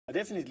I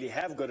definitely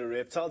have got a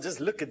reptile. Just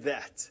look at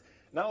that.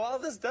 Now, while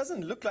this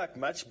doesn't look like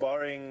much,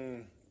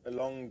 barring a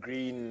long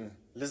green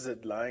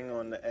lizard lying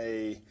on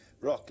a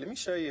rock, let me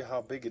show you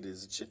how big it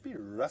is. It should be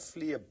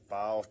roughly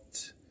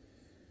about,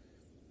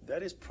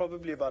 that is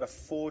probably about a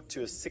 4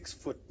 to a 6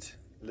 foot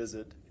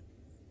lizard.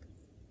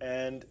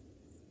 And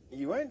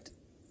you won't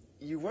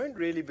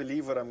really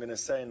believe what I'm going to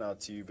say now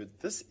to you, but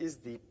this is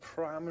the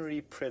primary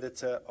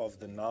predator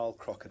of the Nile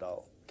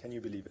crocodile. Can you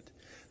believe it?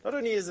 Not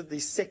only is it the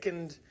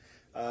second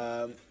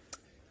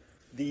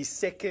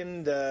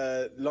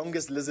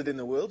longest lizard in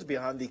the world,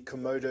 behind the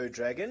Komodo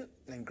dragon,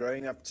 and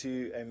growing up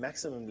to a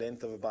maximum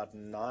length of about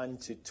 9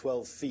 to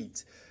 12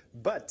 feet.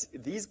 But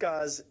these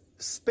guys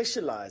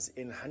specialize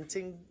in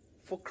hunting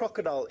for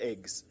crocodile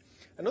eggs.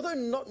 And although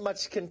not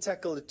much can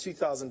tackle a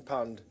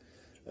 2,000-pound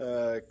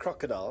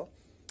crocodile,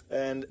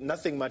 and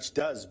nothing much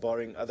does,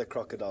 barring other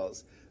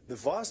crocodiles, the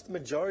vast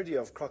majority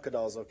of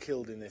crocodiles are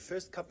killed in their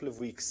first couple of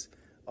weeks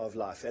of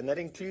life, and that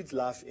includes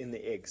life in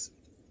the eggs.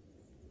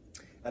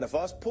 And a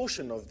vast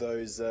portion of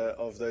those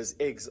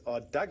eggs are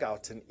dug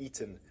out and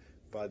eaten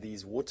by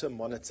these water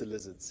monitor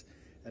lizards.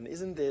 And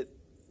isn't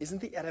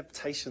the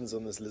adaptations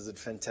on this lizard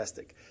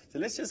fantastic? So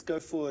let's just go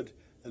forward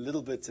a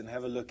little bit and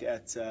have a look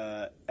at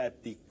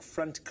the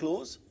front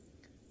claws.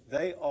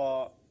 They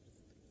are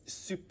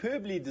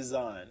superbly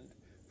designed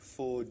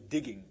for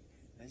digging.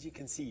 As you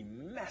can see,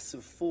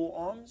 massive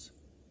forearms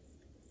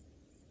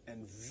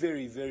and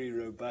very, very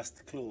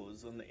robust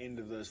claws on the end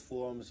of those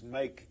forearms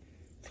make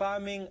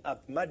climbing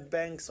up mud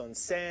banks, on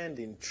sand,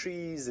 in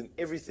trees and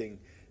everything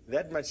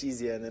that much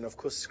easier. And then of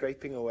course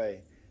scraping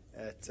away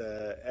at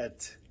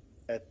the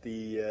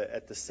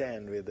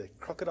sand where the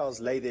crocodiles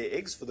lay their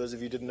eggs, for those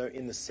of you who didn't know,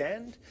 in the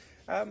sand,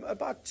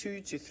 about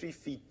 2 to 3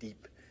 feet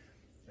deep.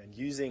 And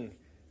using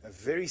a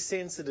very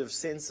sensitive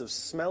sense of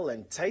smell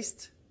and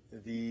taste,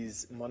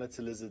 these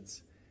monitor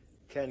lizards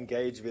can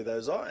gauge where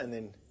those are, and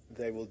then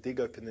they will dig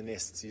open the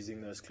nests using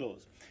those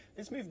claws.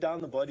 Let's move down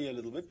the body a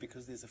little bit,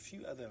 because there's a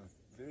few other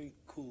very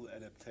cool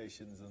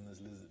adaptations on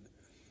this lizard.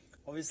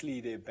 Obviously,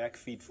 their back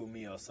feet for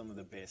me are some of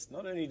the best.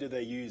 Not only do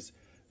they use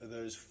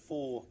those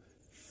 4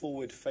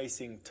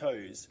 forward-facing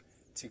toes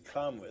to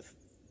climb with,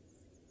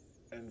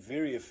 and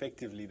very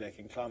effectively they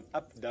can climb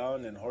up,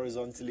 down, and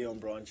horizontally on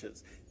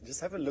branches. And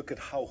just have a look at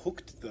how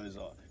hooked those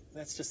are.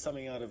 That's just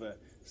something out of a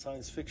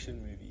science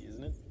fiction movie,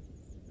 isn't it?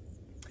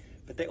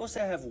 But they also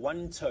have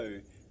one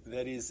toe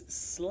that is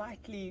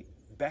slightly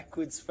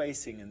backwards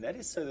facing, and that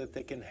is so that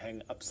they can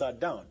hang upside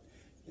down.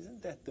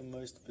 Isn't that the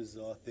most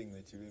bizarre thing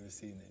that you've ever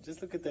seen there?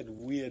 Just look at that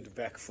weird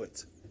back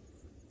foot.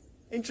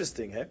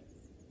 Interesting, eh?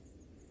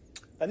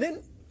 And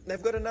then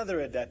they've got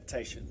another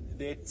adaptation.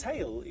 Their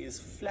tail is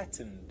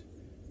flattened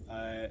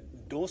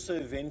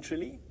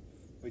dorsoventrally,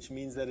 which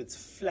means that it's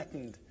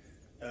flattened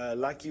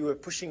like you were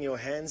pushing your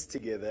hands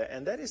together,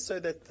 and that is so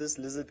that this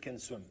lizard can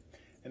swim.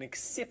 An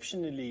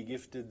exceptionally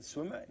gifted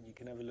swimmer, and you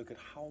can have a look at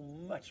how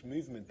much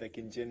movement they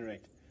can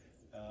generate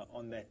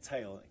on that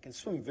tail. It can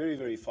swim very,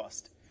 very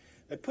fast.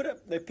 They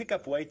pick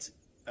up weight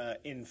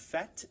in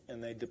fat,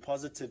 and they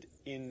deposit it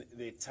in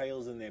their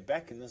tails and their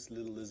back, and this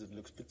little lizard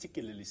looks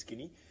particularly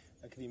skinny.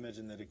 I can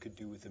imagine that it could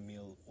do with a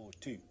meal or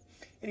two.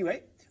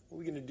 Anyway, what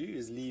we're going to do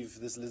is leave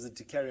this lizard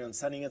to carry on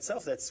sunning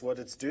itself. That's what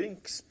it's doing.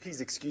 Please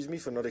excuse me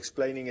for not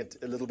explaining it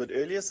a little bit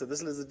earlier. So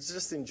this lizard is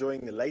just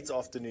enjoying the late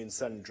afternoon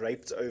sun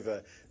draped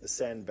over the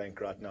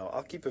sandbank right now.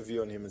 I'll keep a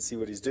view on him and see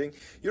what he's doing.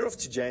 You're off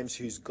to James,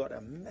 who's got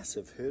a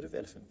massive herd of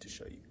elephant to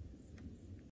show you.